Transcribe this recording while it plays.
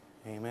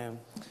Amen.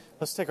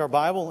 Let's take our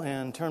Bible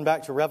and turn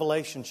back to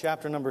Revelation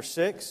chapter number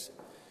 6.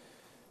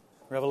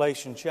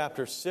 Revelation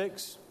chapter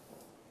 6.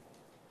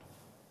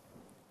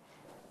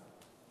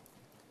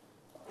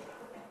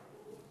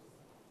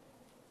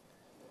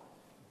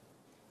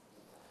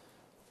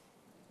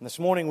 This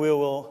morning we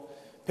will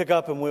pick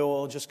up and we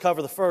will just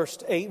cover the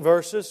first 8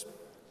 verses.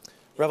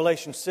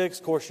 Revelation 6,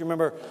 of course, you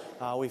remember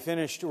we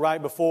finished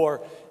right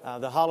before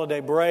the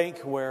holiday break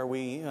where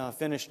we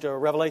finished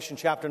Revelation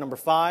chapter number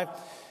 5.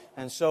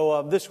 And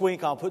so this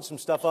week I'll put some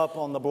stuff up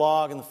on the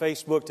blog and the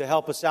Facebook to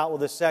help us out with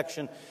this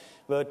section.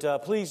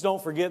 But please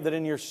don't forget that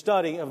in your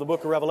study of the book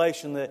of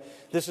Revelation that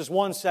this is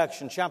one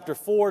section. Chapter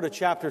 4 to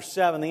chapter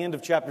 7, the end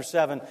of chapter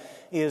 7,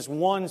 is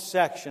one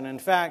section. In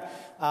fact,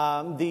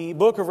 the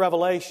book of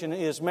Revelation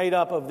is made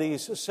up of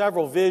these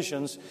several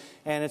visions,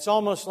 and it's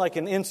almost like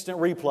an instant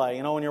replay.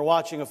 You know, when you're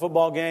watching a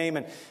football game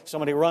and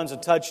somebody runs a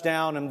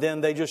touchdown and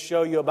then they just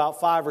show you about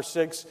 5 or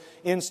 6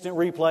 instant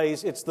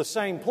replays. It's the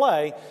same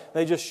play.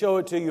 They just show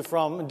it to you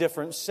from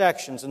different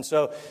sections. And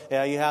so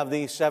you have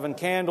these 7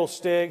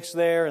 candlesticks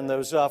there and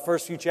those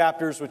first few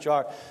chapters, which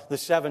are the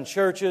 7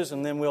 churches.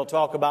 And then we'll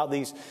talk about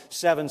these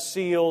 7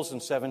 seals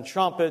and 7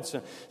 trumpets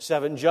and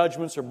 7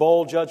 judgments or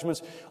bowl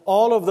judgments.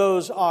 All of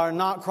those are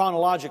not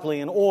chronologically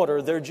in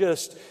order. They're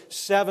just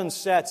 7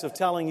 sets of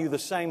telling you the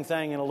same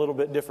thing in a little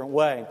bit different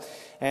way.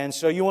 And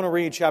so you want to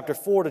read chapter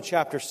 4 to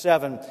chapter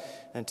 7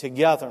 and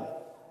together.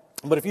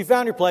 But if you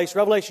found your place,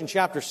 Revelation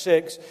chapter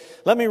 6,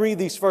 let me read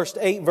these first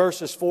 8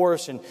 verses for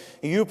us. And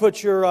you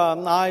put your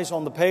eyes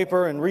on the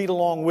paper and read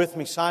along with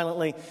me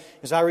silently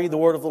as I read the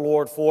word of the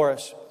Lord for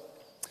us.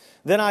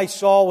 Then I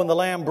saw when the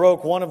Lamb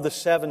broke one of the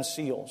 7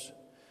 seals.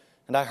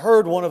 And I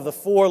heard one of the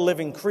 4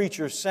 living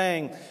creatures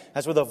saying,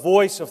 as with a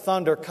voice of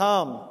thunder,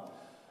 "Come."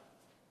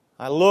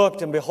 I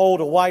looked, and behold,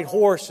 a white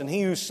horse, and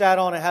he who sat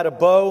on it had a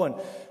bow, and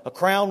a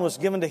crown was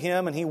given to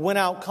him, and he went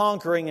out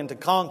conquering and to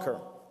conquer.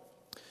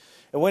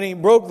 And when he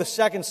broke the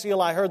 2nd seal,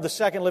 I heard the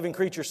 2nd living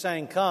creature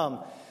saying,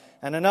 "Come."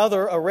 And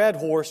another, a red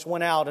horse,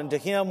 went out, and to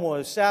him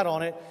was sat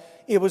on it,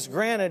 it was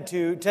granted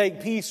to take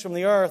peace from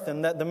the earth,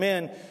 and that the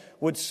men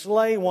would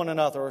slay one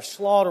another or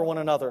slaughter one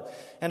another.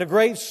 And a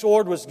great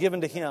sword was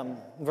given to him.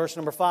 Verse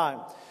number 5.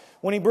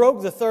 When he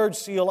broke the 3rd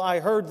seal, I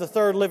heard the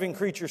 3rd living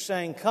creature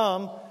saying,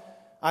 "Come."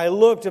 I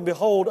looked, and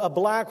behold, a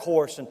black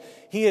horse, and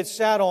he had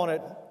sat on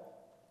it,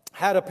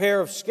 had a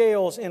pair of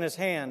scales in his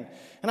hand.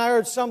 And I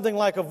heard something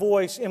like a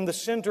voice in the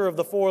center of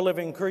the 4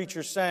 living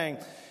creatures saying,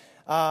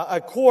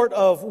 a quart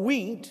of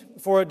wheat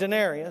for a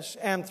denarius,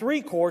 and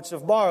 3 quarts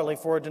of barley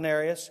for a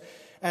denarius,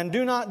 and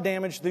do not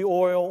damage the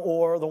oil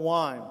or the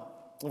wine.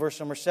 Verse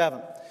number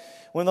 7.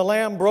 When the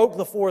Lamb broke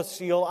the 4th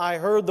seal, I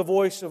heard the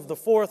voice of the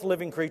 4th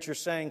living creature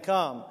saying,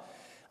 "Come."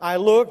 I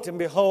looked, and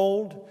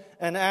behold,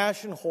 an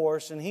ashen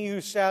horse, and he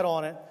who sat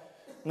on it,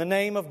 in the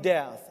name of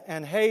Death,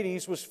 and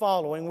Hades was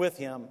following with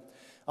him.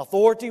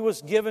 Authority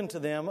was given to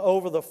them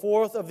over the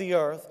 4th of the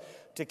earth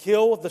to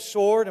kill with the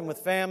sword and with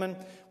famine,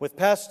 with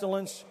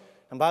pestilence,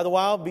 and by the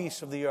wild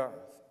beasts of the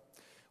earth.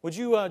 Would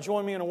you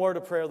join me in a word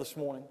of prayer this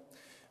morning?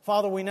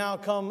 Father, we now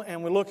come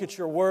and we look at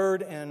your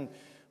word, and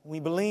we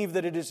believe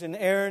that it is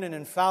inerrant and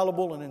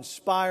infallible and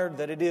inspired,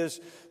 that it is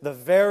the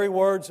very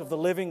words of the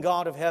living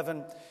God of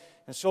heaven.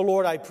 And so,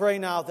 Lord, I pray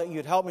now that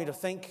you'd help me to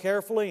think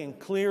carefully and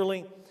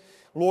clearly.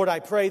 Lord, I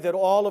pray that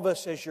all of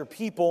us as your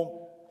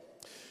people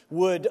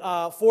would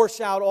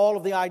force out all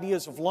of the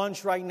ideas of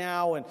lunch right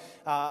now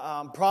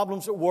and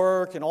problems at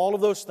work and all of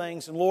those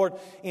things. And Lord,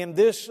 in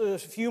this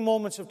few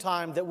moments of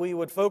time that we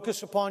would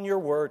focus upon your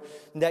word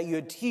and that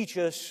you'd teach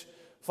us,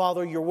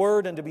 Father, your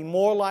word and to be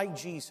more like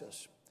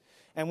Jesus.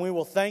 And we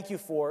will thank you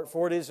for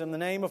it is in the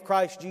name of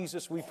Christ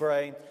Jesus we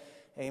pray.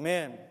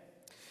 Amen.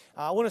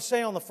 I want to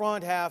say on the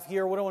front half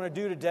here, what I want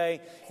to do today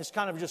is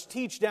kind of just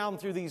teach down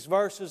through these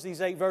verses,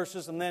 these 8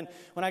 verses, and then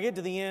when I get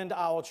to the end,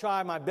 I will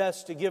try my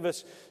best to give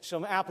us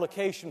some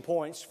application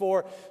points.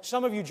 For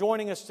some of you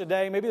joining us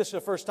today, maybe this is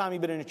the first time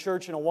you've been in a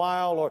church in a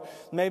while, or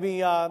maybe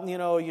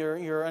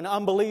you're an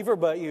unbeliever,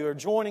 but you're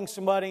joining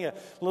somebody a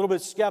little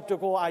bit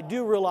skeptical. I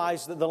do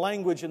realize that the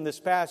language in this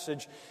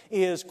passage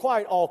is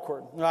quite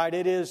awkward, right?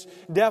 It is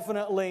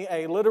definitely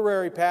a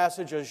literary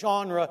passage, a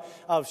genre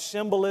of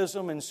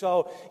symbolism, and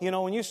so,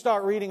 when you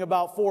start reading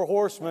about 4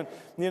 horsemen,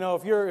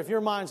 if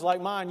your mind's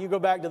like mine, you go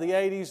back to the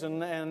 80s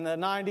and the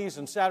 90s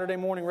and Saturday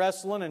morning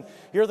wrestling, and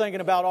you're thinking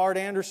about Art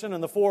Anderson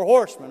and the 4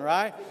 horsemen,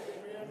 right?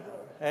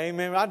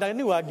 Amen. I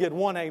knew I'd get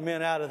one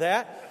amen out of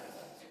that.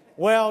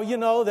 Well,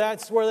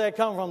 that's where they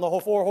come from, the whole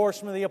 4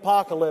 horsemen of the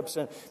apocalypse.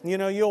 And,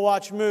 you'll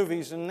watch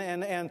movies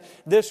and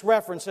this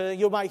reference,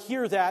 you might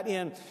hear that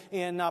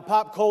in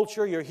pop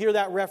culture, you'll hear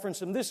that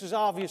reference, and this is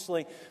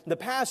obviously the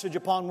passage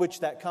upon which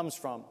that comes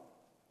from.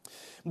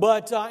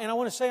 But, and I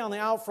want to say on the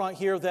out front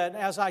here that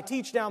as I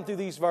teach down through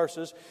these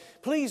verses,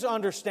 please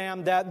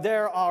understand that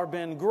there have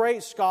been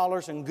great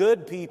scholars and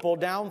good people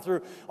down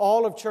through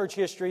all of church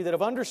history that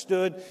have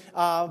understood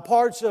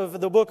parts of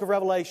the book of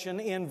Revelation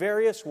in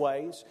various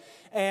ways.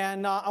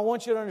 And I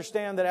want you to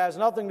understand that it has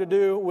nothing to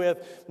do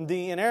with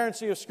the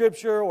inerrancy of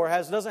Scripture or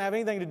doesn't have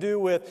anything to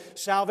do with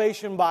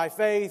salvation by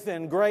faith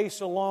and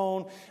grace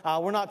alone.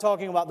 We're not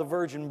talking about the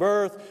virgin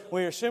birth.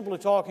 We are simply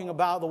talking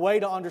about the way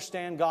to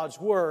understand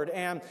God's Word.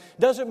 And it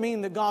doesn't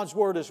mean that God's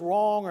Word is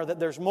wrong or that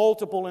there's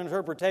multiple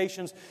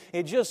interpretations.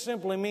 It just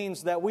simply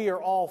means that we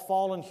are all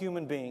fallen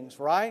human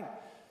beings, right?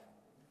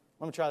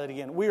 Let me try that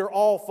again. We are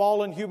all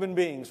fallen human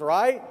beings,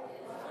 right?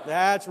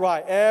 That's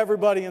right.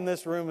 Everybody in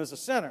this room is a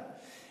sinner.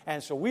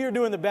 And so we are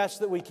doing the best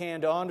that we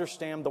can to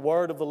understand the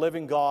Word of the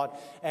living God.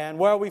 And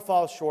where we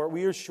fall short,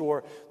 we are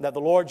sure that the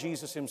Lord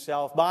Jesus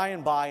Himself, by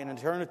and by, in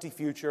eternity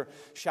future,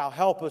 shall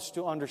help us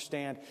to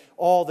understand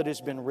all that has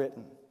been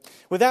written.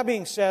 With that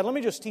being said, let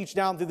me just teach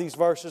down through these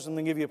verses and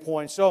then give you a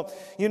point. So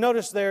you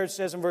notice there it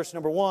says in verse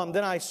number 1,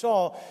 "Then I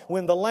saw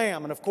when the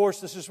Lamb," and of course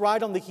this is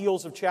right on the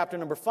heels of chapter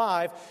number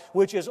 5,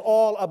 which is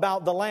all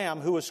about the Lamb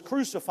who was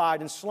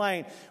crucified and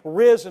slain,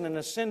 risen and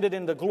ascended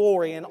into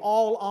glory, and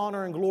all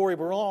honor and glory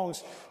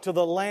belongs to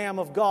the Lamb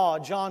of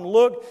God. John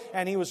looked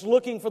and he was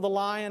looking for the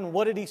lion.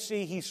 What did he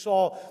see? He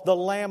saw the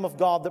Lamb of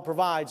God that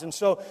provides. And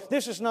so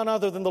this is none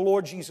other than the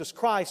Lord Jesus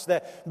Christ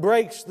that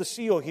breaks the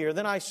seal here.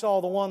 "Then I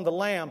saw the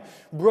Lamb,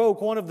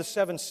 broke one of the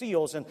 7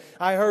 seals, and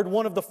I heard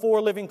one of the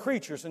 4 living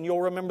creatures." And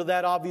you'll remember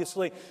that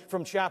obviously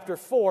from chapter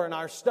 4 in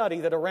our study,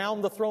 that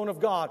around the throne of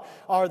God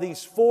are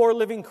these 4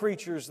 living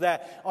creatures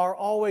that are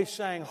always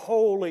saying,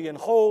 "Holy and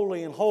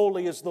holy and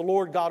holy is the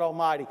Lord God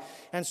Almighty."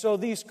 And so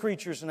these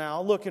creatures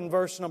now, look in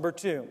verse number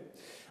 2.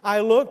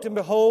 "I looked, and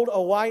behold,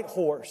 a white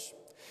horse.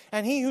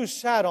 And he who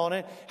sat on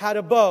it had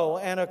a bow,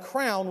 and a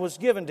crown was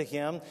given to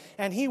him,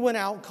 and he went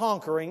out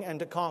conquering and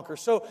to conquer."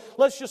 So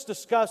let's just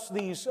discuss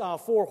these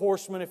 4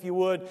 horsemen, if you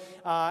would,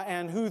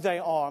 and who they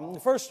are.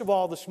 First of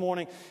all, this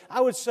morning,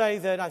 I would say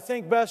that I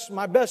think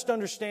my best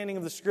understanding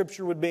of the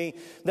Scripture would be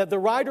that the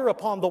rider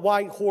upon the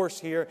white horse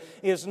here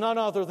is none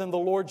other than the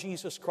Lord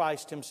Jesus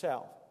Christ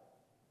Himself.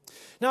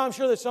 Now, I'm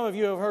sure that some of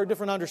you have heard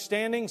different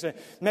understandings, and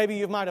maybe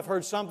you might have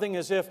heard something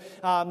as if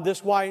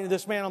this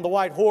man on the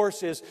white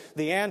horse is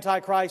the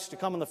Antichrist to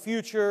come in the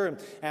future,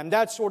 and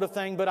that sort of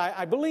thing. But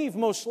I believe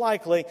most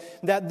likely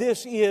that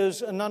this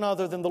is none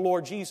other than the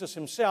Lord Jesus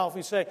Himself.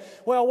 You say,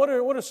 well, what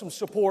are some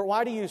support?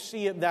 Why do you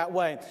see it that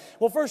way?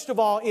 Well, first of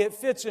all, it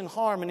fits in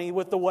harmony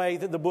with the way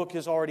that the book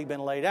has already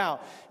been laid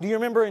out. Do you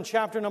remember in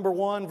chapter number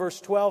 1,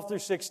 verse 12 through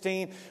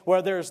 16,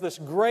 where there's this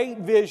great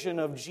vision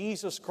of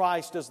Jesus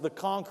Christ as the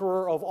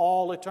conqueror of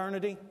all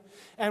eternity?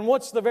 And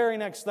what's the very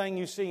next thing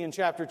you see in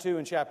chapter 2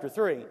 and chapter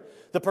 3?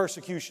 The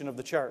persecution of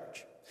the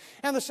church.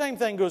 And the same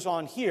thing goes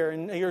on here,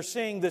 and you're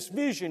seeing this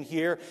vision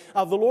here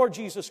of the Lord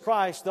Jesus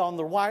Christ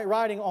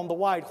riding on the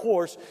white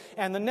horse,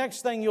 and the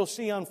next thing you'll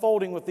see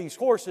unfolding with these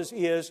horses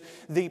is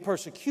the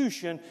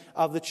persecution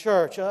of the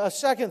church. A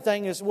second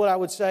thing is what I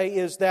would say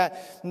is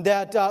that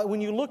when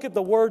you look at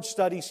the word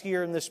studies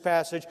here in this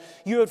passage,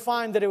 you would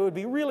find that it would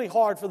be really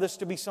hard for this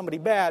to be somebody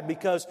bad,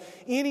 because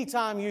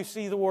anytime you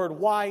see the word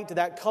white,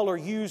 that color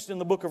used in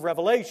the book of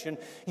Revelation,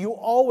 you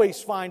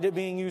always find it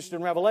being used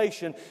in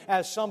Revelation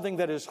as something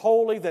that is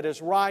holy, that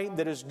is right,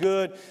 that is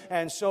good.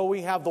 And so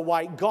we have the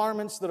white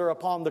garments that are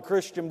upon the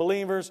Christian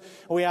believers.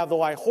 We have the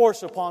white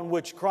horse upon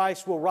which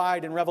Christ will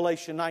ride in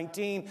Revelation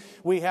 19.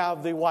 We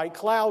have the white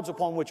clouds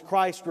upon which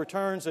Christ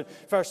returns in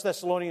 1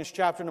 Thessalonians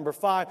chapter number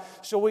 5.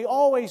 So we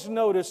always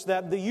notice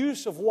that the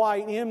use of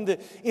white in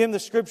the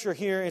Scripture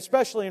here,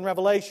 especially in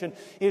Revelation,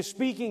 is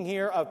speaking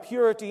here of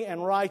purity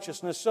and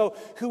righteousness. So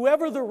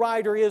whoever the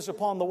rider is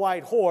upon the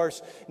white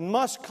horse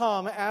must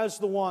come as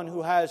the one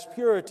who has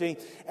purity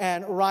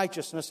and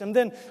righteousness. And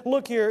then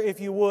look here, if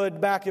you would,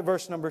 back at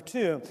verse number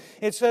 2.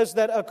 It says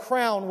that a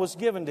crown was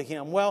given to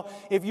him. Well,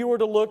 if you were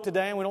to look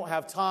today, and we don't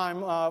have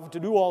time to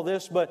do all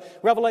this, but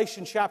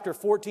Revelation chapter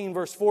 14,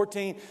 verse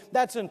 14,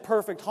 that's in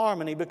perfect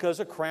harmony, because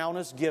a crown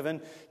is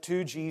given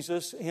to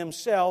Jesus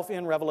Himself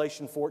in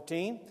Revelation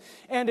 14.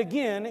 And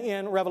again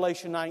in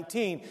Revelation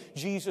 19,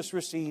 Jesus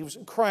receives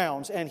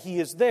crowns, and He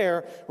is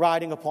there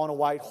riding upon a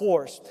white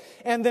horse.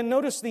 And then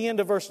notice the end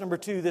of verse number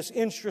 2, this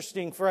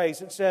interesting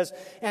phrase. It says,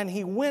 "And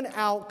He went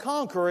out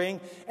conquering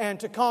and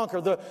to conquer."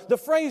 The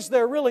phrase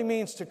there really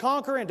means to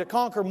conquer and to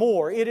conquer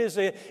more. It is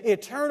an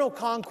eternal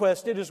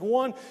conquest. It is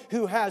one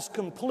who has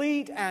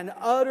complete and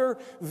utter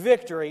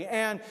victory.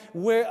 And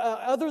where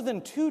other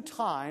than 2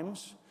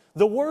 times,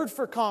 the word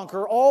for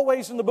conquer,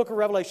 always in the book of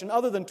Revelation,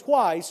 other than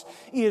twice,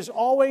 is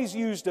always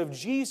used of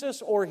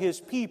Jesus or His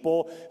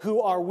people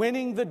who are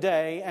winning the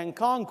day and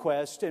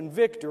conquest and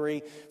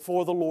victory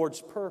for the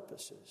Lord's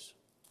purposes.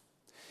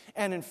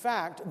 And in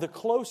fact, the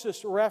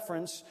closest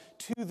reference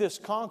to this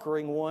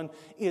conquering one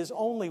is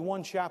only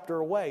 1 chapter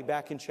away,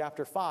 back in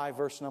chapter 5,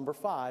 verse number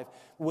 5,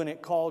 when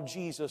it called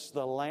Jesus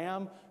the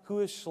Lamb who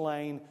is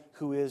slain,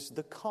 who is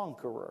the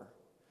conqueror.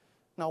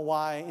 Now,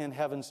 why in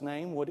heaven's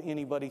name would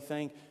anybody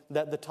think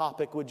that the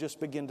topic would just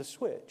begin to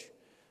switch?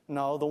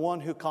 No, the one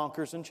who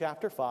conquers in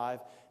chapter 5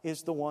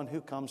 is the one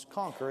who comes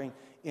conquering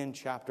in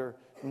chapter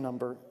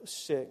number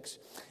 6.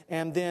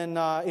 And then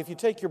if you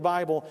take your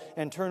Bible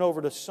and turn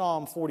over to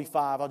Psalm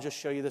 45, I'll just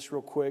show you this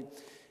real quick.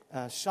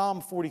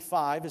 Psalm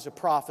 45 is a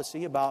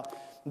prophecy about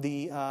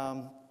the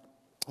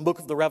book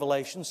of the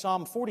Revelation.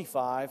 Psalm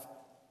 45.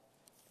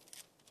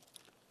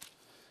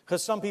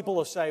 Because some people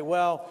will say,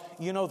 well,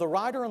 you know, the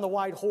rider on the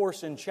white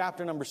horse in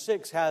chapter number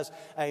 6 has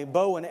a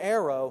bow and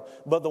arrow,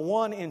 but the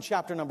one in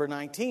chapter number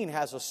 19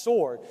 has a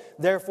sword.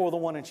 Therefore, the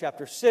one in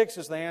chapter 6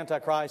 is the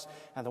Antichrist,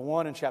 and the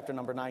one in chapter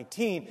number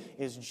 19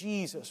 is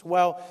Jesus.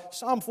 Well,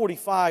 Psalm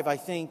 45, I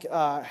think,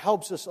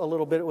 helps us a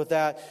little bit with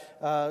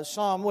that.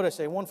 Psalm, what did I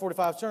say,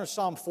 145? Turn to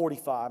Psalm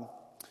 45.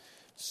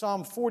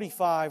 Psalm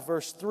 45,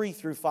 verse 3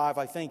 through 5,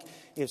 I think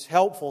is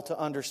helpful to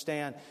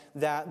understand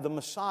that the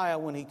Messiah,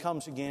 when He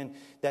comes again,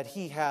 that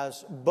He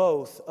has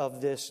both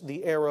of this,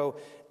 the arrow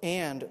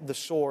and the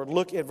sword.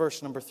 Look at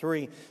verse number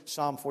 3,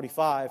 Psalm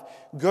 45.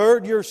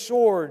 Gird your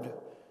sword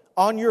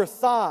on your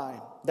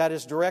thigh. That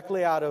is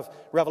directly out of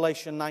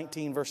Revelation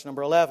 19, verse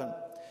number 11.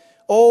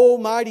 O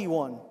mighty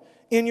one,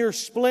 in your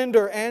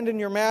splendor and in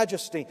your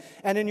majesty,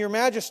 and in your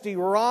majesty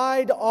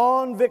ride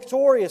on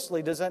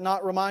victoriously. Does that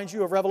not remind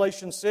you of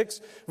Revelation 6,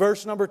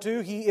 verse number 2?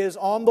 He is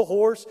on the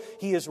horse.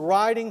 He is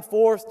riding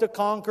forth to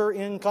conquer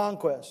in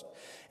conquest.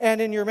 And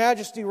in your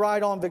majesty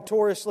ride on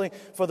victoriously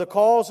for the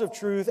cause of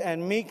truth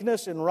and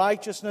meekness and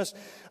righteousness.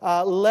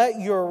 Let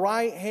your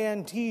right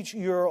hand teach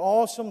your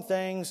awesome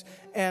things.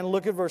 And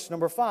look at verse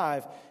number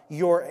 5.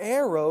 Your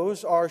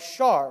arrows are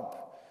sharp.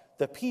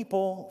 The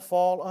people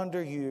fall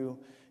under you.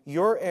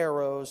 Your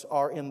arrows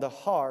are in the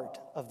heart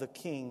of the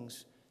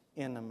king's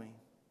enemy.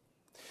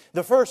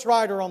 The first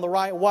rider on the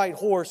white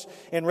horse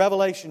in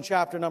Revelation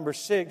chapter number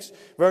 6,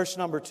 verse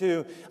number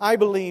 2, I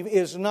believe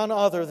is none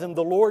other than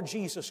the Lord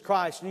Jesus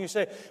Christ. And you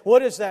say, what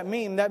does that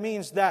mean? That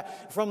means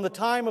that from the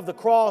time of the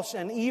cross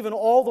and even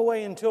all the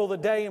way until the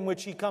day in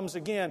which He comes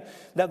again,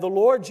 that the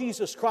Lord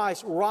Jesus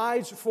Christ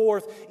rides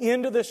forth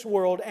into this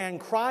world, and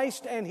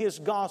Christ and His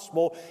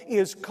gospel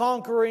is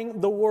conquering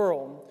the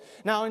world.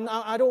 Now,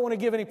 I don't want to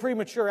give any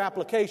premature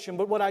application,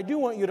 but what I do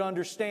want you to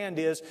understand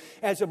is,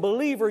 as a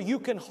believer, you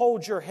can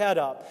hold your head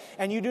up.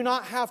 And you do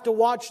not have to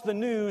watch the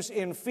news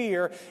in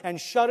fear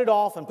and shut it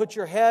off and put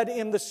your head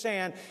in the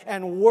sand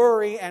and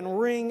worry and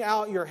wring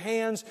out your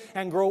hands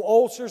and grow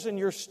ulcers in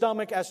your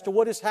stomach as to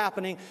what is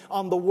happening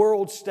on the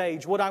world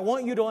stage. What I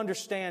want you to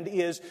understand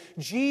is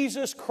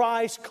Jesus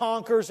Christ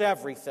conquers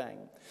everything.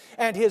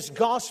 And His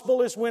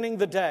gospel is winning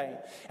the day.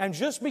 And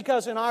just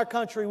because in our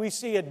country we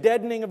see a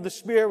deadening of the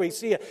spirit, we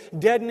see a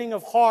deadening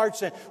of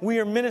hearts, and we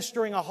are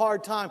ministering a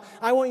hard time,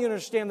 I want you to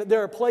understand that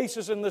there are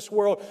places in this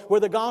world where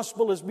the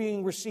gospel is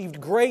being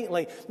received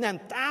greatly, and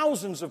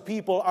thousands of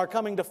people are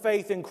coming to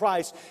faith in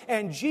Christ.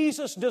 And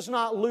Jesus does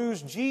not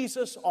lose.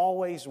 Jesus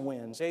always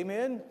wins.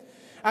 Amen?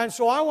 And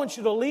so I want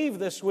you to leave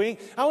this week.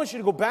 I want you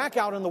to go back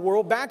out in the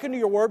world, back into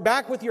your Word,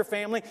 back with your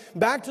family,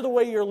 back to the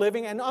way you're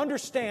living, and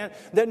understand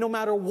that no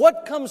matter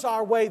what comes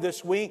our way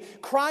this week,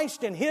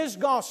 Christ and His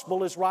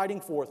gospel is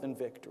riding forth in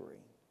victory.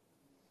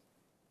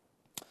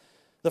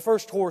 The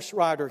first horse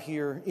rider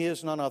here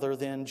is none other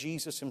than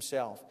Jesus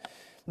Himself.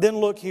 Then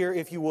look here,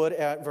 if you would,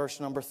 at verse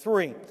number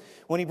 3.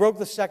 When He broke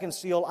the second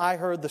seal, I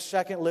heard the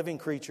second living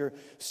creature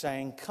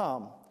saying,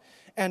 Come.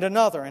 And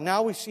another. And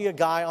now we see a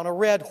guy on a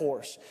red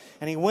horse.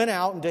 And he went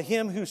out, and to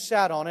him who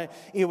sat on it,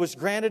 it was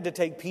granted to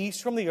take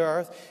peace from the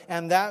earth,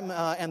 and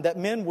that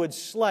men would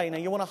slay. Now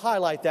you want to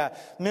highlight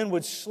that. Men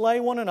would slay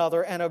one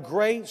another, and a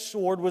great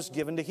sword was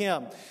given to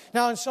him.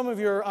 Now in some of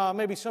your,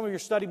 maybe some of your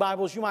study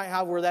Bibles, you might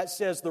have where that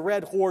says the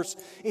red horse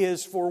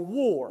is for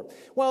war.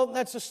 Well,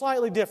 that's a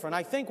slightly different.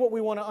 I think what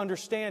we want to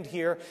understand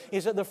here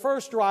is that the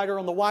first rider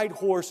on the white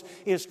horse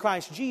is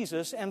Christ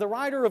Jesus, and the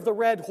rider of the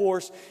red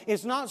horse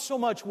is not so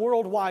much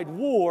worldwide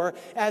war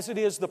as it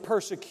is the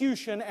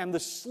persecution and the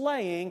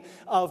slaying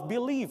of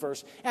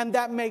believers. And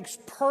that makes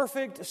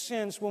perfect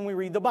sense when we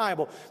read the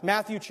Bible.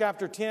 Matthew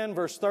chapter 10,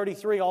 verse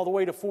 33 all the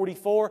way to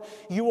 44,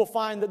 you will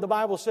find that the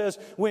Bible says,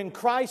 when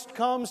Christ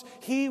comes,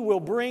 He will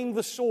bring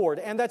the sword.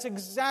 And that's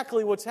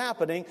exactly what's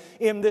happening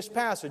in this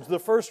passage. The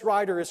first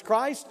rider is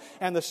Christ,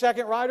 and the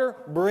second rider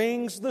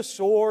brings the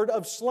sword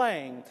of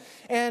slaying.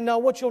 And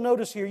what you'll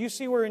notice here, you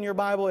see where in your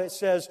Bible it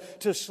says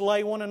to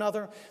slay one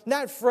another?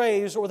 That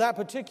phrase or that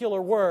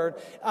particular word,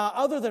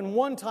 other than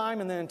one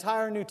time in the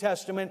entire New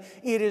Testament,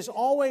 it is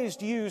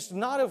always used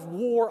not of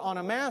war on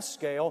a mass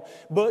scale,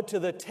 but to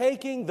the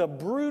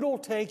brutal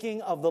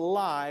taking of the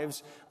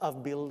lives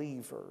of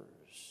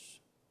believers.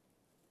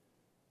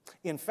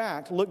 In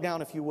fact, look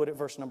down if you would at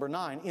verse number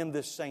 9. In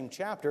this same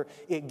chapter,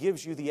 it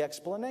gives you the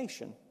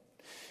explanation.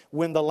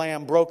 When the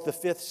Lamb broke the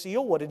fifth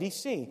seal, what did He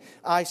see?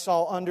 I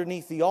saw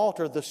underneath the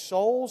altar the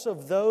souls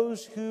of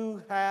those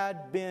who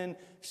had been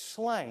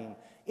slain.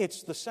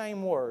 It's the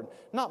same word,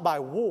 not by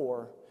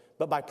war,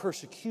 but by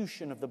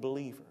persecution of the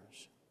believers.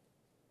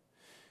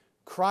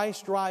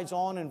 Christ rides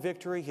on in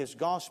victory. His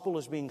gospel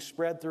is being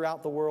spread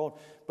throughout the world.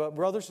 But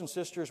brothers and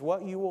sisters,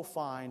 what you will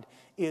find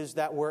is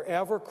that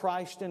wherever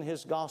Christ and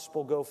His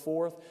gospel go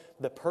forth,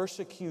 the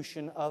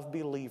persecution of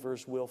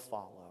believers will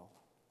follow.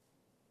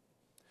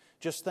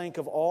 Just think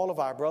of all of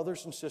our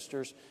brothers and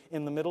sisters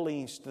in the Middle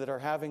East that are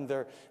having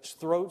their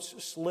throats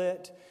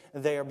slit.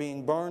 They are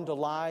being burned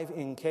alive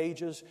in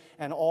cages,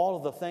 and all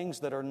of the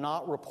things that are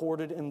not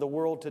reported in the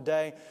world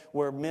today,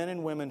 where men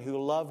and women who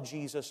love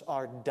Jesus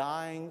are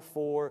dying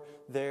for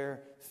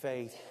their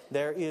faith.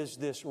 There is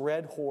this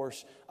red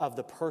horse of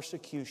the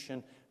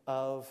persecution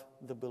of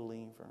the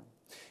believer.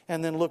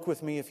 And then look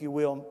with me, if you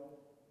will,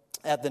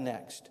 at the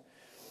next.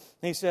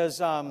 He says,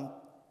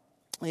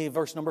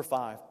 verse number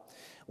 5.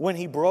 When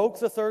He broke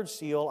the third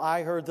seal,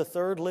 I heard the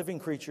third living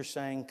creature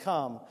saying,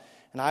 "Come."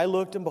 And I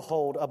looked, and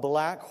behold, a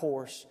black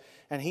horse,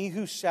 and he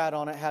who sat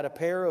on it had a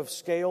pair of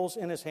scales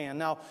in his hand.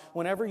 Now,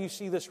 whenever you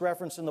see this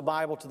reference in the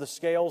Bible to the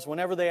scales,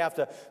 whenever they have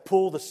to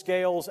pull the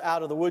scales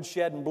out of the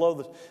woodshed and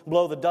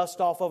blow the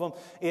dust off of them,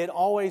 it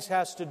always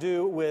has to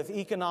do with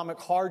economic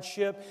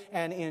hardship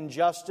and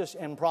injustice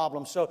and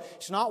problems. So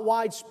it's not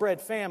widespread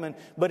famine,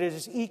 but it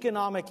is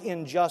economic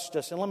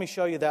injustice. And let me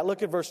show you that.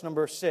 Look at verse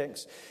number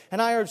 6.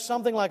 And I heard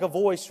something like a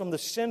voice from the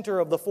center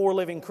of the four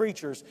living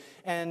creatures.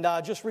 And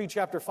just read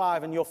chapter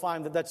 5 and you'll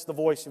find that that's the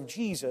voice of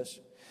Jesus.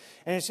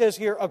 And it says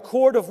here, a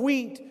quart of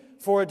wheat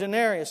for a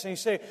denarius. And you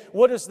say,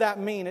 what does that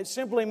mean? It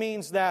simply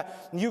means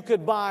that you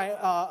could buy,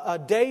 a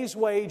day's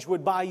wage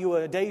would buy you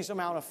a day's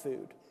amount of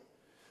food.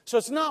 So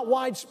it's not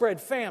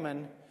widespread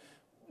famine,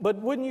 but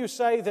wouldn't you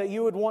say that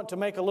you would want to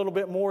make a little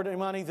bit more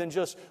money than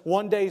just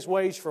one day's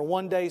wage for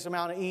one day's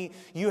amount of eat?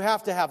 You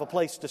have to have a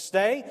place to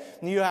stay.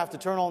 You have to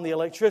turn on the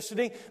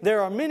electricity.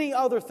 There are many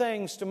other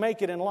things to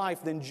make it in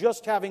life than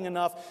just having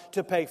enough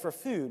to pay for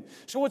food.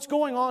 So what's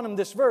going on in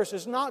this verse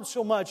is not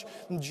so much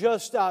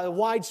just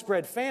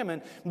widespread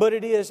famine, but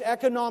it is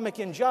economic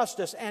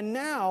injustice. And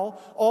now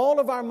all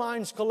of our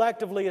minds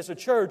collectively as a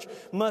church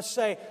must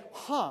say,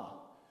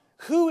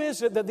 who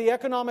is it that the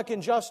economic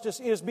injustice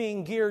is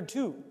being geared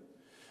to?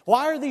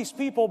 Why are these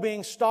people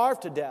being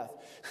starved to death?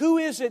 Who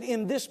is it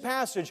in this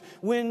passage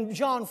when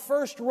John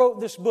first wrote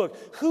this book?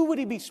 Who would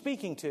he be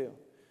speaking to?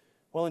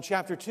 Well, in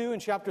chapter 2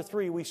 and chapter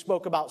 3, we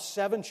spoke about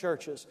 7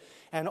 churches.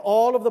 And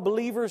all of the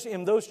believers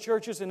in those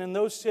churches and in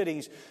those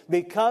cities,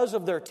 because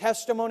of their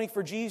testimony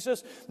for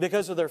Jesus,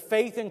 because of their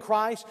faith in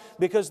Christ,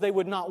 because they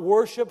would not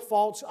worship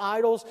false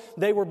idols,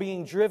 they were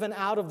being driven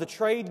out of the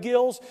trade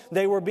guilds.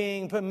 They were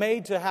being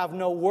made to have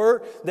no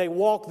work. They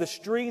walked the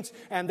streets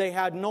and they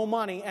had no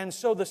money. And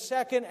so the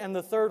second and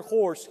the third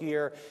horse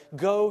here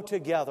go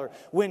together.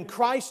 When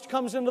Christ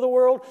comes into the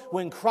world,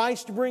 when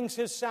Christ brings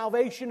His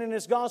salvation and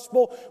His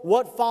gospel,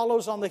 what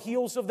follows on the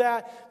heels of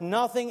that?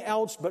 Nothing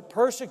else but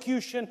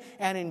persecution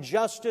and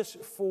injustice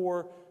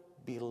for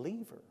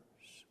believers.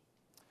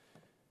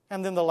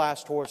 And then the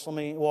last horse, let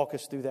me walk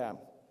us through that.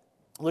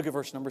 Look at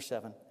verse number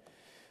 7.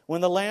 When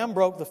the Lamb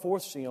broke the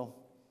fourth seal,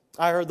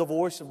 I heard the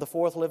voice of the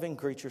fourth living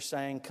creature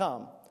saying,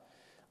 "Come."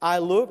 I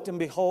looked, and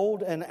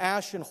behold, an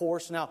ashen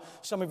horse. Now,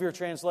 some of your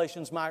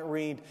translations might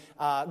read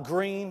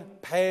green,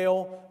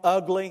 pale,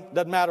 ugly.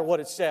 Doesn't matter what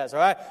it says, all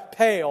right?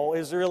 Pale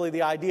is really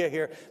the idea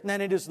here. And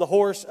then it is the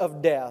horse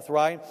of death,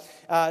 right?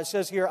 It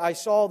says here, I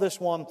saw this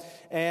one,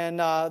 and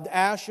the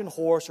ashen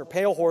horse or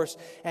pale horse,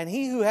 and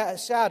he who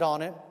sat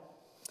on it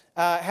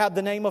had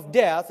the name of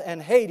Death,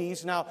 and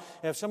Hades. Now,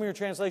 if some of your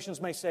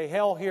translations may say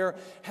hell here,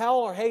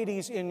 hell or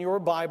Hades in your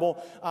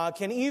Bible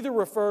can either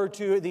refer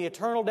to the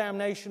eternal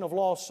damnation of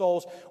lost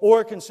souls,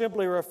 or it can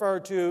simply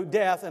refer to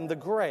death and the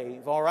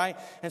grave, all right?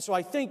 And so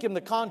I think in the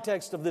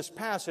context of this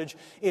passage,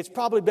 it's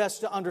probably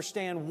best to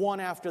understand one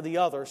after the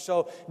other.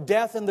 So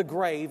death and the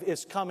grave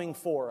is coming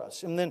for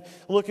us. And then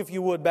look, if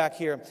you would, back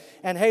here.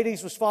 And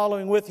Hades was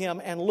following with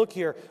him, and look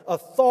here,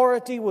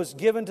 authority was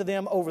given to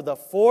them over the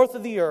fourth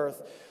of the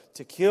earth,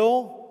 to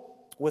kill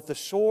with the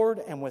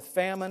sword and with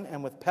famine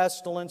and with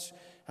pestilence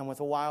and with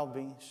a wild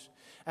beast.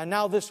 And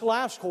now this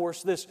last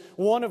horse, this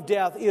one of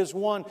death, is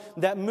one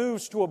that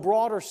moves to a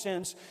broader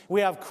sense.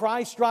 We have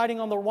Christ riding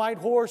on the white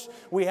horse.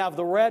 We have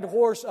the red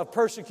horse of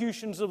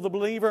persecutions of the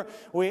believer.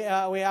 We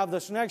have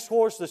this next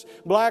horse, this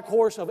black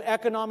horse of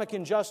economic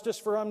injustice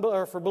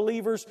for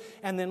believers.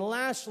 And then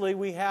lastly,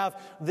 we have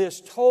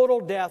this total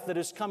death that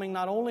is coming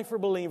not only for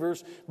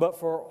believers, but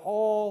for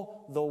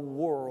all the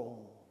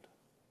world.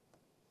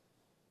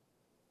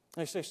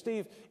 They say,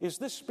 Steve, is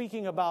this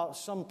speaking about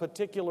some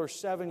particular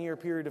 7-year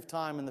period of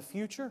time in the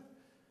future?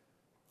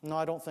 No,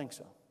 I don't think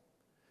so.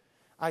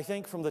 I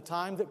think from the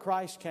time that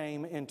Christ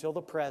came until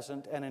the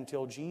present and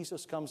until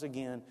Jesus comes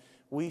again,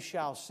 we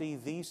shall see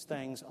these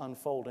things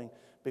unfolding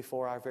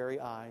before our very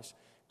eyes.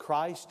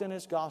 Christ and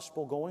His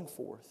gospel going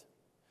forth,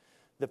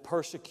 the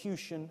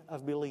persecution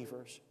of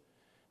believers.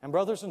 And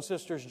brothers and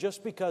sisters,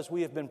 just because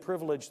we have been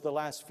privileged the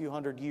last few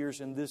hundred years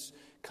in this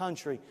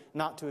country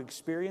not to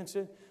experience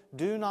it,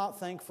 do not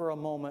think for a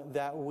moment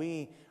that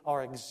we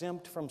are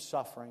exempt from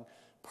suffering.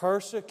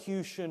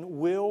 Persecution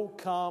will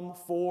come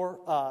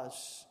for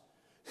us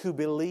who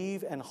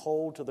believe and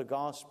hold to the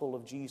gospel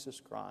of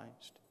Jesus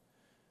Christ.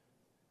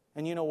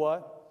 And you know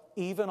what?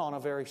 Even on a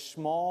very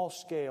small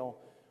scale,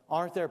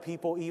 aren't there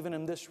people even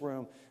in this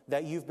room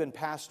that you've been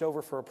passed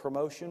over for a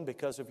promotion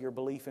because of your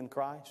belief in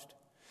Christ?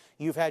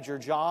 You've had your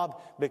job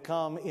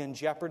become in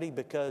jeopardy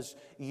because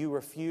you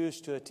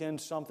refused to attend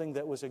something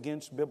that was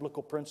against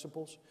biblical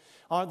principles.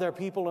 Aren't there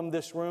people in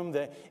this room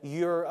that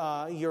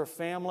your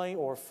family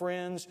or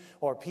friends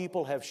or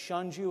people have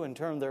shunned you and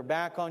turned their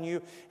back on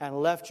you and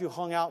left you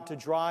hung out to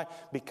dry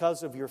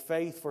because of your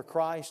faith for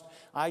Christ?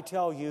 I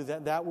tell you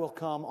that will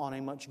come on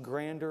a much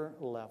grander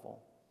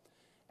level.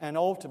 And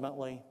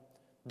ultimately,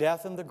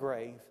 death and the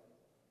grave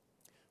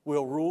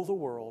will rule the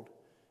world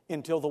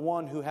until the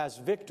one who has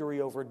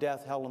victory over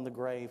death, hell, and the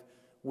grave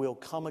will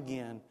come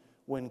again.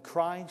 When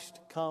Christ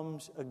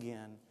comes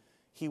again,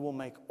 He will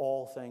make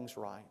all things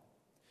right.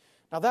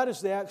 Now that is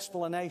the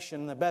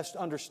explanation, the best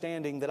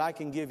understanding that I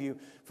can give you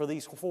for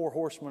these 4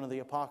 horsemen of the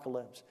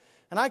apocalypse.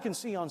 And I can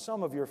see on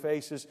some of your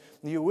faces,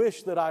 you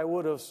wish that I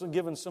would have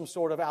given some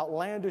sort of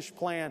outlandish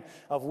plan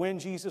of when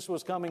Jesus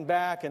was coming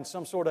back and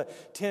some sort of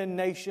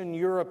 10-nation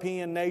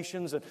European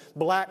nations and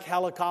black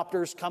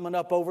helicopters coming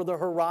up over the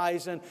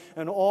horizon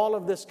and all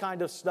of this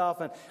kind of stuff.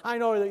 And I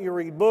know that you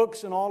read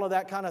books and all of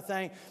that kind of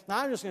thing. Now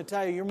I'm just going to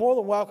tell you, you're more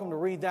than welcome to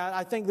read that.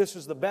 I think this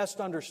is the best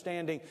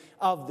understanding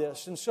of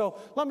this. And so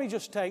let me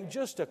just take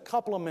just a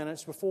couple of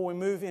minutes before we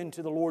move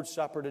into the Lord's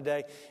Supper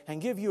today and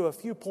give you a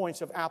few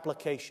points of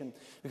application.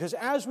 Because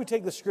as we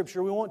take the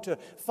Scripture, we want to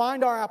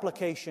find our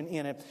application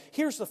in it.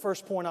 Here's the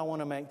first point I want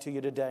to make to you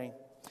today.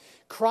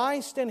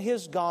 Christ and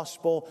His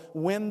gospel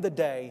win the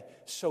day,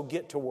 so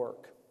get to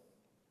work.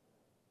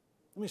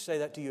 Let me say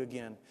that to you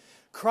again.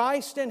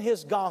 Christ and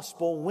His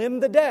gospel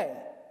win the day,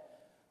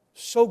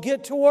 so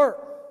get to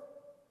work.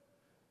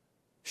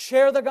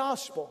 Share the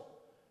gospel.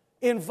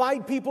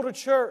 Invite people to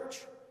church.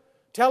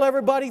 Tell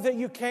everybody that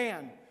you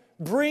can.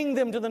 Bring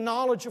them to the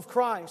knowledge of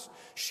Christ.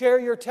 Share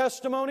your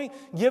testimony.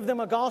 Give them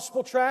a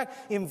gospel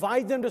tract.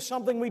 Invite them to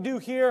something we do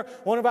here,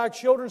 one of our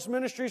children's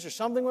ministries or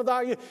something with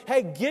our youth.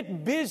 Hey,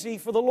 get busy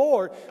for the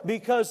Lord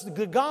because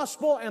the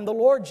gospel and the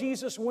Lord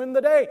Jesus win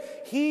the day.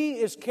 He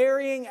is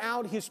carrying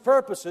out His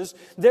purposes.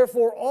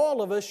 Therefore,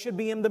 all of us should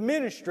be in the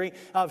ministry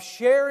of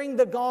sharing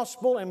the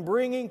gospel and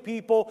bringing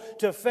people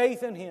to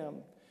faith in Him.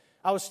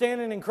 I was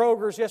standing in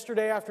Kroger's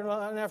yesterday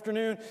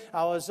afternoon.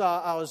 I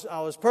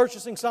was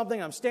purchasing something.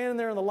 I'm standing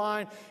there in the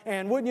line,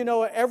 and wouldn't you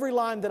know it, every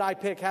line that I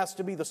pick has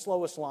to be the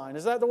slowest line.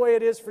 Is that the way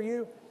it is for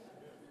you?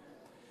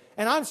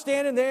 And I'm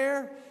standing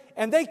there,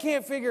 and they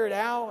can't figure it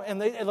out, and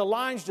the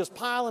line's just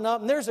piling up,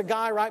 and there's a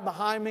guy right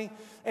behind me,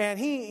 and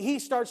he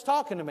starts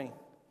talking to me.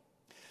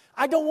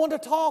 I don't want to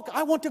talk.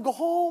 I want to go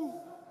home.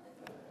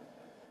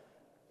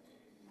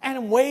 And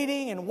I'm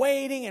waiting,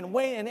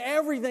 and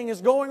everything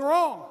is going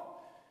wrong.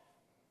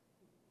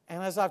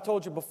 And as I've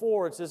told you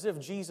before, it's as if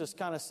Jesus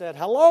kind of said,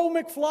 "Hello,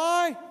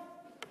 McFly.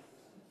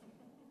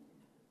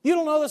 You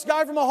don't know this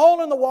guy from a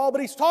hole in the wall,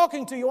 but he's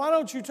talking to you. Why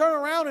don't you turn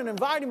around and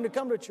invite him to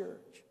come to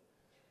church?"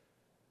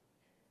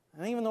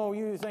 And even though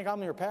you think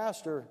I'm your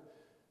pastor,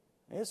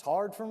 it's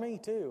hard for me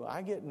too.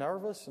 I get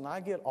nervous and I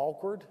get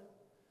awkward.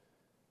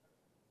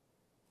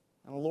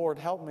 And the Lord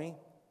help me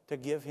to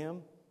give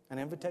him an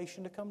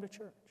invitation to come to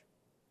church.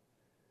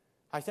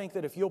 I think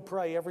that if you'll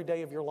pray every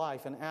day of your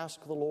life and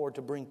ask the Lord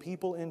to bring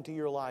people into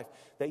your life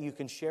that you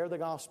can share the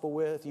gospel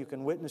with, you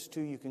can witness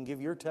to, you can give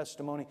your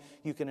testimony,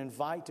 you can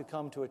invite to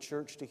come to a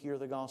church to hear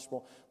the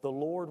gospel, the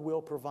Lord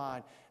will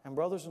provide. And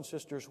brothers and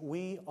sisters,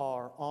 we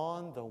are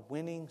on the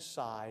winning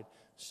side,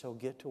 so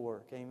get to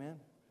work. Amen?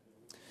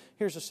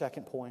 Here's a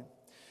second point.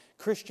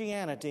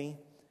 Christianity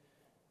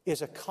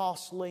is a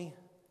costly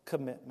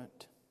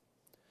commitment,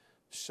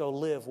 so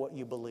live what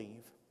you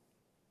believe.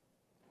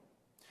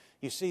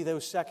 You see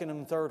those second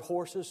and third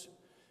horses,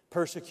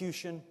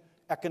 persecution,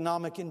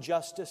 economic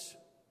injustice.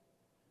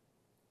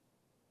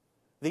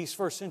 These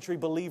first century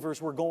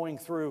believers were going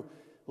through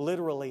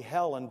literally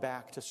hell and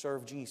back to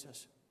serve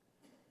Jesus.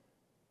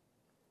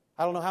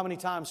 I don't know how many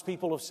times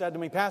people have said to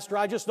me, "Pastor,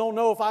 I just don't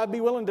know if I'd be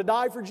willing to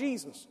die for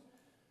Jesus."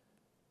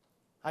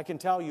 I can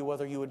tell you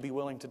whether you would be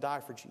willing to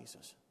die for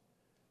Jesus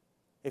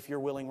if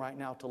you're willing right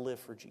now to live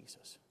for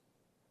Jesus.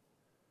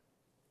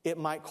 It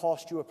might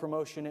cost you a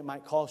promotion. It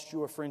might cost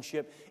you a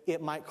friendship.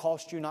 It might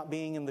cost you not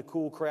being in the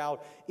cool crowd.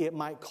 It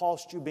might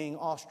cost you being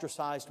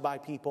ostracized by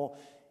people.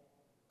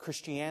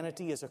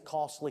 Christianity is a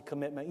costly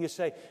commitment. You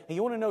say,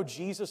 you want to know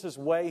Jesus'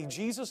 way,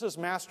 Jesus'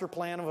 master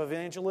plan of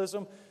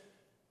evangelism?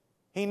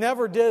 He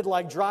never did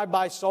like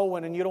drive-by soul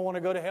winning. You don't want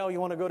to go to hell,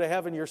 you want to go to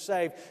heaven, you're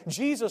saved.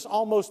 Jesus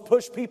almost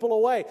pushed people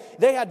away.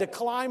 They had to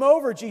climb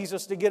over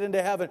Jesus to get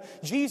into heaven.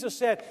 Jesus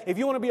said, if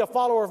you want to be a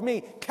follower of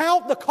me,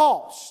 count the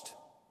cost.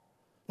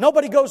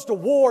 Nobody goes to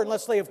war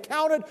unless they have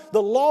counted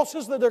the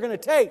losses that they're going to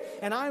take.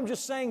 And I'm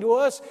just saying to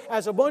us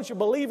as a bunch of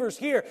believers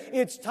here,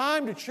 it's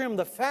time to trim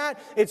the fat.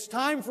 It's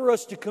time for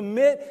us to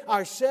commit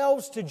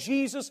ourselves to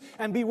Jesus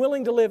and be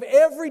willing to live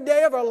every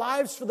day of our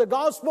lives for the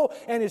gospel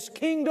and His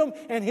kingdom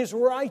and His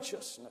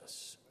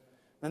righteousness.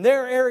 And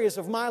there are areas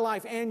of my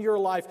life and your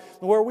life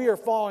where we are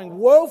falling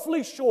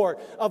woefully short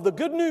of the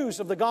good news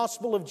of the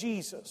gospel of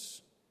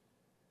Jesus.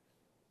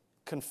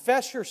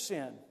 Confess your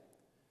sin.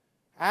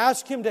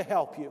 Ask Him to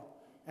help you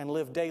and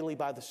live daily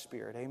by the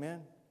Spirit.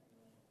 Amen?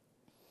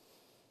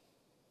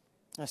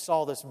 I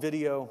saw this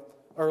video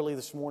early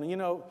this morning. You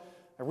know,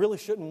 I really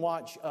shouldn't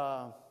watch...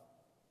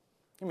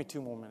 give me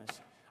 2 more minutes.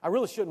 I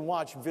really shouldn't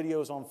watch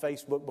videos on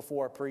Facebook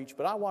before I preach,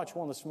 but I watched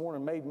one this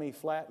morning that made me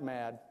flat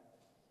mad.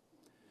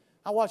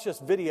 I watched this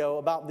video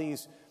about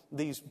these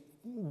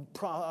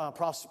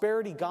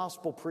prosperity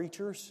gospel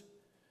preachers,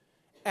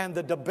 and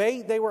the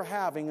debate they were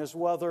having is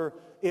whether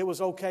it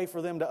was okay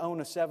for them to own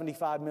a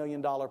 $75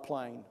 million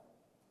plane.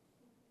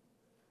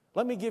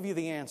 Let me give you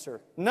the answer.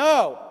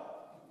 No!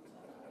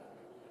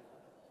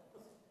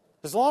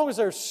 As long as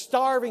there's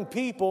starving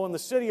people in the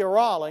city of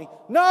Raleigh,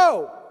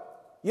 no!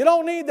 You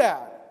don't need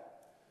that.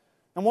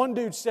 And one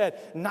dude said,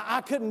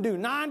 I couldn't do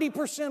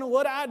 90% of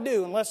what I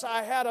do unless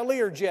I had a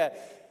Learjet.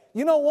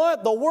 You know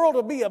what? The world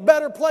would be a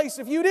better place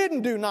if you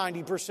didn't do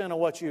 90% of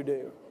what you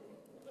do.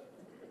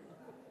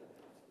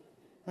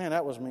 Man,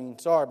 that was mean.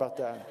 Sorry about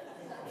that.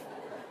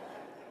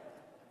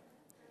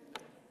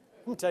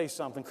 Let me tell you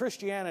something.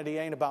 Christianity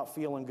ain't about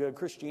feeling good.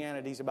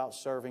 Christianity is about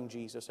serving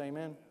Jesus.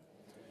 Amen?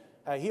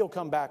 He'll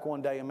come back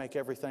one day and make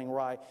everything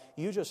right.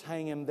 You just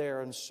hang Him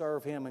there and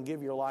serve Him and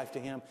give your life to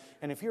Him.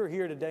 And if you're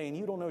here today and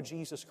you don't know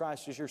Jesus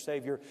Christ as your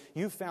Savior,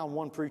 you found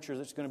one preacher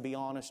that's going to be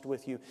honest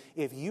with you.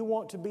 If you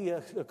want to be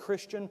a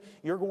Christian,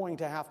 you're going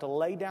to have to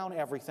lay down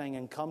everything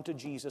and come to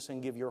Jesus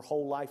and give your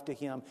whole life to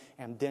Him,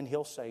 and then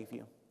He'll save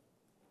you.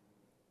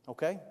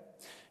 Okay?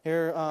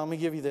 Here, let me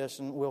give you this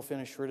and we'll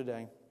finish for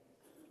today.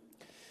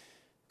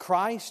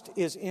 Christ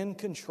is in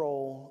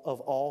control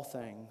of all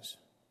things,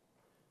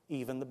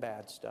 even the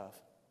bad stuff.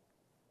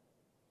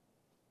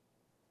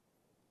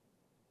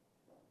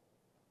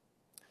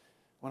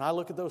 When I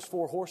look at those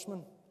 4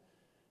 horsemen,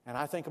 and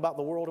I think about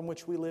the world in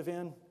which we live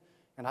in,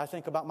 and I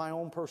think about my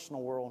own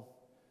personal world,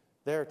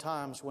 there are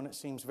times when it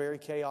seems very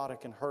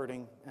chaotic and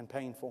hurting and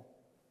painful.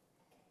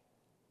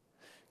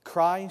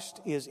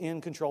 Christ is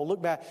in control.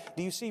 Look back.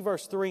 Do you see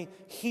verse 3?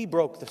 He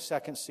broke the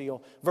second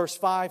seal. Verse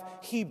 5,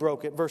 He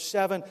broke it. Verse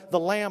 7, the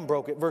Lamb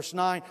broke it. Verse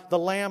 9, the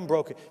Lamb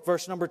broke it.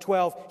 Verse number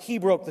 12, He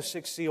broke the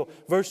sixth seal.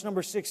 Verse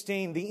number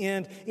 16, the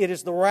end. It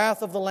is the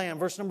wrath of the Lamb.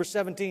 Verse number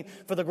 17,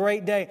 for the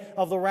great day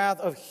of the wrath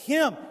of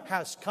Him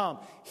has come.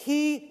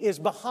 He is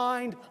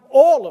behind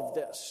all of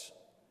this.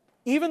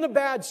 Even the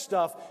bad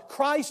stuff,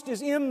 Christ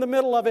is in the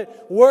middle of it,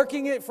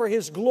 working it for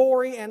His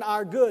glory and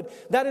our good.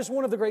 That is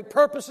one of the great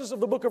purposes of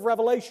the book of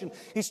Revelation,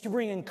 is to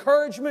bring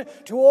encouragement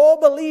to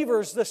all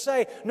believers to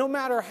say, no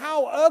matter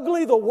how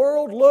ugly the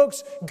world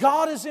looks,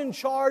 God is in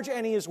charge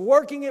and He is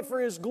working it for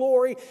His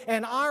glory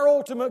and our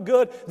ultimate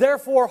good.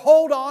 Therefore,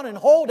 hold on and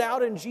hold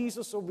out, and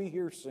Jesus will be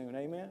here soon.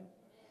 Amen?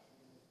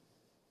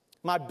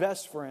 My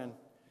best friend,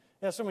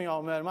 some of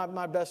y'all met him.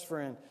 My best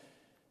friend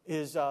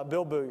is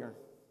Bill Booyer.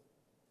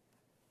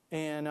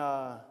 And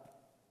I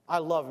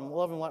love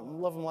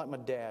him like my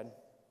dad.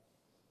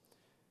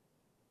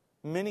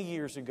 Many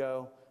years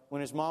ago,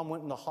 when his mom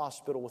went in the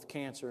hospital with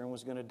cancer and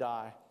was going to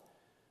die,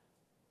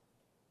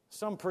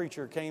 some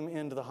preacher came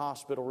into the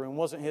hospital room.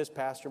 Wasn't his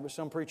pastor, but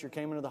some preacher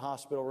came into the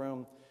hospital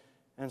room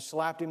and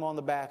slapped him on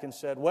the back and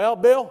said, "Well,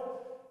 Bill,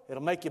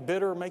 it'll make you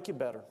bitter or make you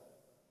better."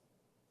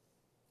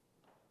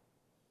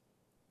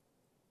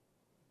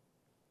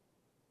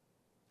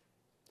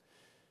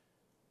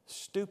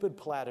 Stupid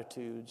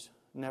platitudes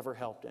never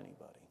helped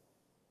anybody.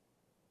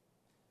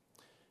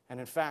 And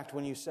in fact,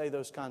 when you say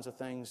those kinds of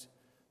things,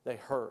 they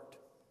hurt.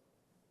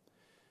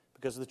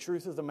 Because the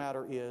truth of the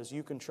matter is,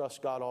 you can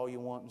trust God all you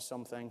want and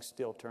some things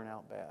still turn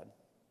out bad.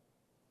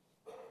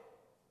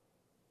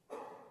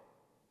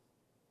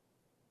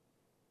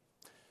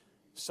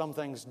 Some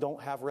things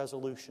don't have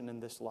resolution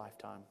in this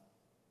lifetime.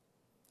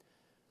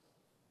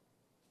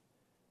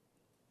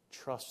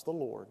 Trust the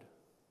Lord.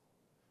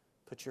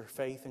 Put your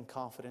faith and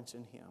confidence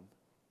in Him.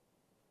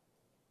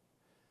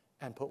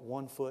 And put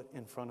one foot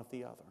in front of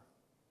the other.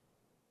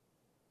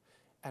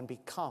 And be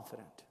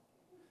confident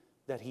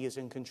that He is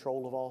in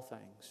control of all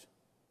things.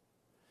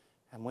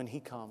 And when He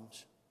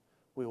comes,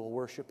 we will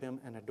worship Him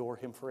and adore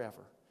Him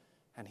forever.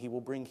 And He will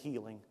bring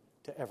healing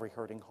to every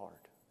hurting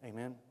heart.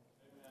 Amen? Amen.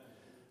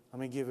 Let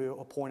me give you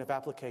a point of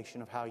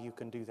application of how you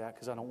can do that,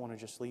 because I don't want to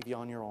just leave you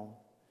on your own.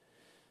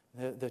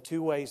 The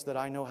 2 ways that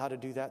I know how to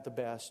do that the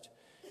best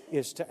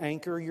is to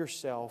anchor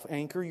yourself,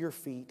 anchor your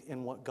feet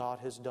in what God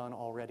has done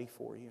already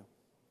for you.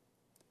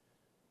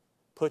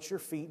 Put your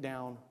feet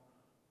down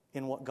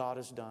in what God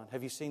has done.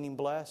 Have you seen Him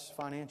bless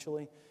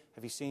financially?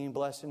 Have you seen Him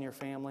bless in your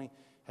family?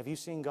 Have you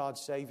seen God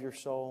save your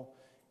soul?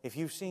 If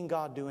you've seen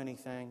God do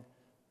anything,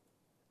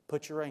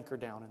 put your anchor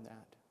down in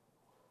that.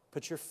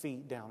 Put your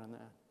feet down in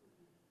that.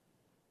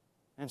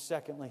 And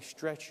secondly,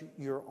 stretch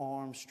your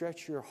arms,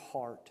 stretch your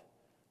heart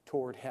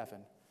toward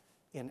heaven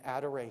in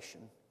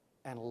adoration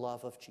and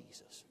love of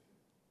Jesus.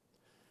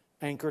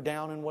 Anchor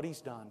down in what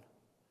He's done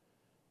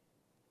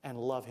and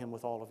love Him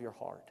with all of your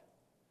heart.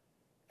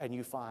 And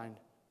you find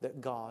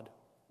that God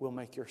will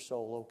make your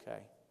soul okay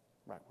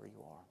right where you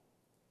are.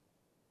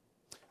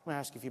 I'm going to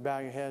ask if you bow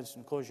your heads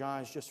and close your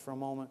eyes just for a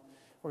moment.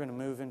 We're going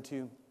to move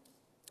into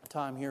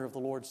time here of the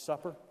Lord's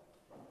Supper.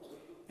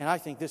 And I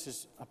think this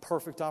is a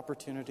perfect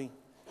opportunity.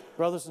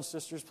 Brothers and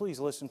sisters, please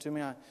listen to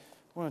me. I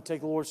want to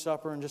take the Lord's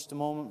Supper in just a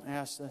moment,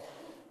 ask the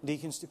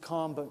deacons to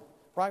come, but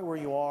right where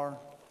you are,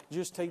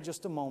 just take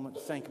just a moment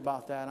to think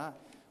about that. And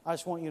I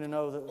just want you to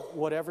know that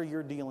whatever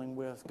you're dealing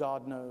with,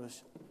 God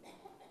knows.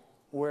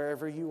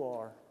 Wherever you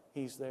are,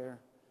 He's there.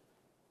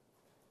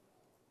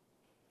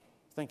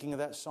 Thinking of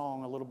that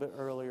song a little bit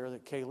earlier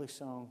that Kaylee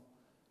sung.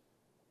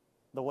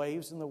 The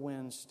waves and the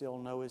winds still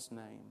know His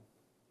name.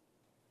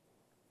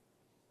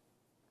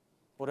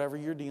 Whatever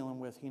you're dealing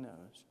with, He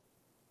knows.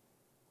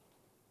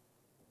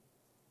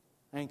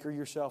 Anchor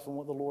yourself in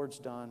what the Lord's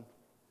done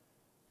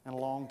and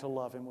long to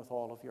love Him with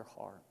all of your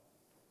heart.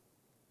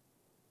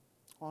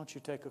 Why don't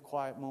you take a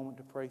quiet moment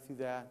to pray through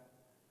that?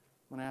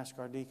 I'm going to ask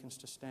our deacons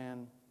to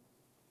stand.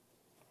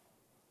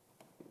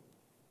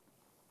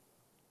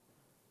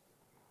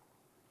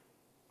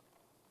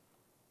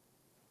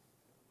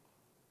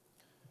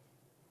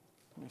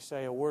 Let me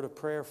say a word of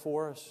prayer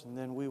for us, and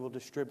then we will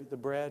distribute the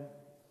bread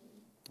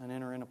and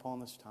enter in upon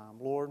this time.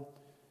 Lord,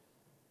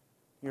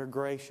 You're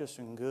gracious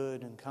and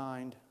good and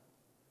kind,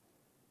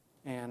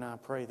 and I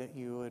pray that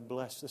You would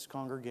bless this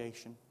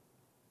congregation.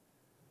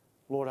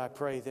 Lord, I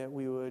pray that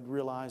we would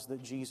realize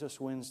that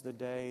Jesus wins the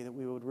day, that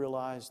we would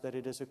realize that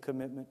it is a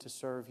commitment to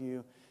serve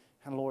You,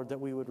 and Lord, that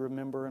we would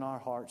remember in our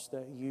hearts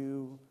that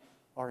You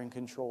are in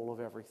control of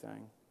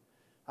everything.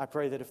 I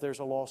pray that if there's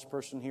a lost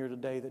person here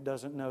today that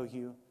doesn't know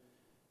You,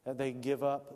 that they give up